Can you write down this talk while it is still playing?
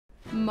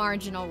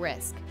marginal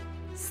risk,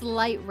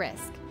 slight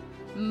risk,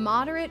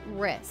 moderate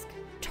risk,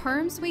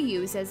 terms we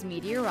use as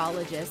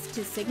meteorologists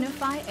to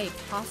signify a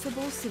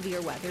possible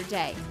severe weather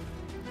day.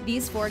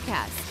 These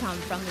forecasts come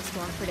from the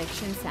Storm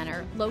Prediction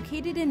Center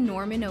located in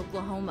Norman,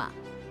 Oklahoma.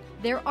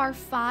 There are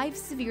 5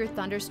 severe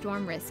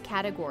thunderstorm risk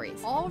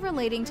categories, all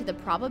relating to the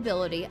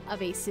probability of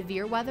a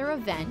severe weather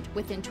event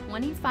within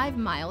 25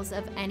 miles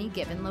of any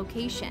given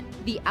location.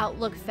 The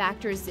outlook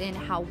factors in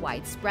how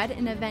widespread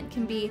an event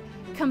can be,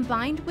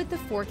 combined with the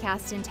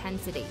forecast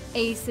intensity.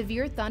 A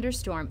severe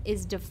thunderstorm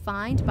is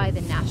defined by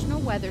the National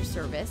Weather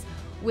Service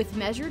with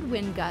measured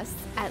wind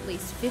gusts at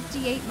least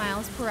 58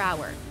 miles per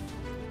hour,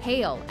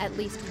 hail at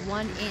least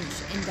 1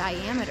 inch in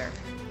diameter,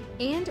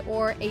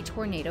 and/or a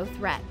tornado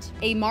threat.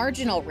 A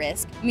marginal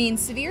risk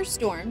means severe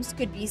storms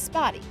could be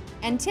spotty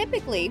and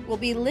typically will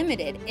be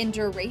limited in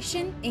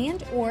duration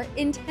and/or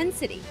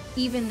intensity.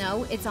 Even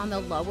though it's on the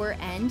lower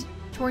end,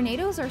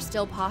 tornadoes are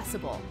still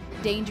possible.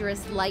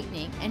 Dangerous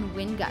lightning and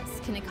wind gusts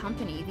can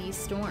accompany these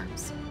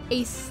storms.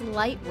 A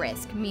slight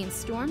risk means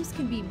storms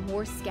can be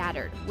more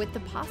scattered, with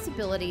the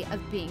possibility of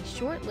being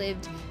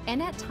short-lived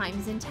and at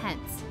times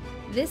intense.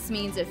 This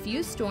means a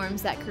few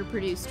storms that could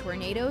produce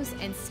tornadoes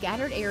and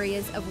scattered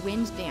areas of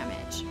wind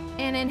damage.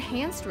 An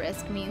enhanced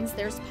risk means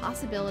there's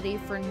possibility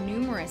for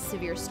numerous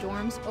severe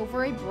storms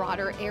over a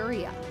broader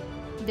area.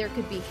 There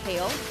could be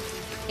hail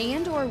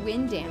and/or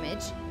wind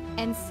damage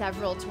and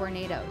several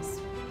tornadoes.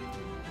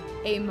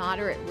 A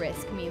moderate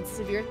risk means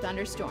severe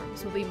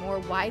thunderstorms will be more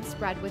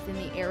widespread within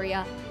the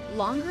area,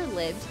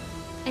 longer-lived,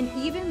 and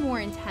even more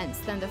intense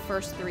than the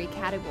first 3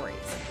 categories.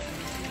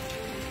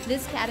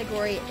 This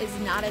category is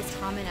not as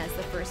common as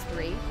the first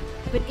 3,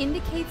 but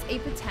indicates a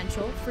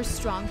potential for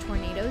strong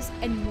tornadoes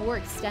and more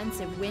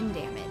extensive wind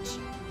damage.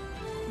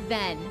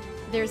 Then,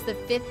 there's the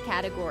 5th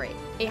category,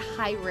 a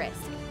high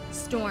risk.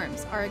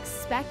 Storms are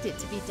expected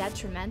to be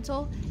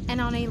detrimental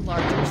and on a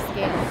larger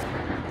scale.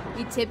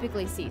 We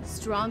typically see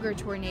stronger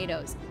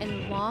tornadoes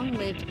and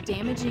long-lived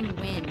damaging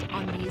wind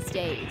on these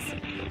days.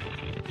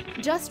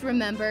 Just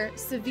remember,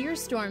 severe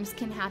storms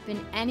can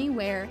happen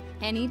anywhere,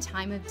 any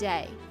time of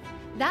day.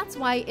 That's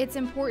why it's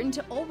important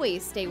to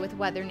always stay with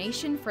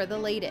WeatherNation for the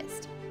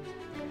latest.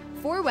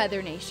 For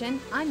WeatherNation,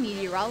 I'm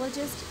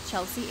meteorologist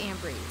Chelsea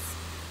Ambrose.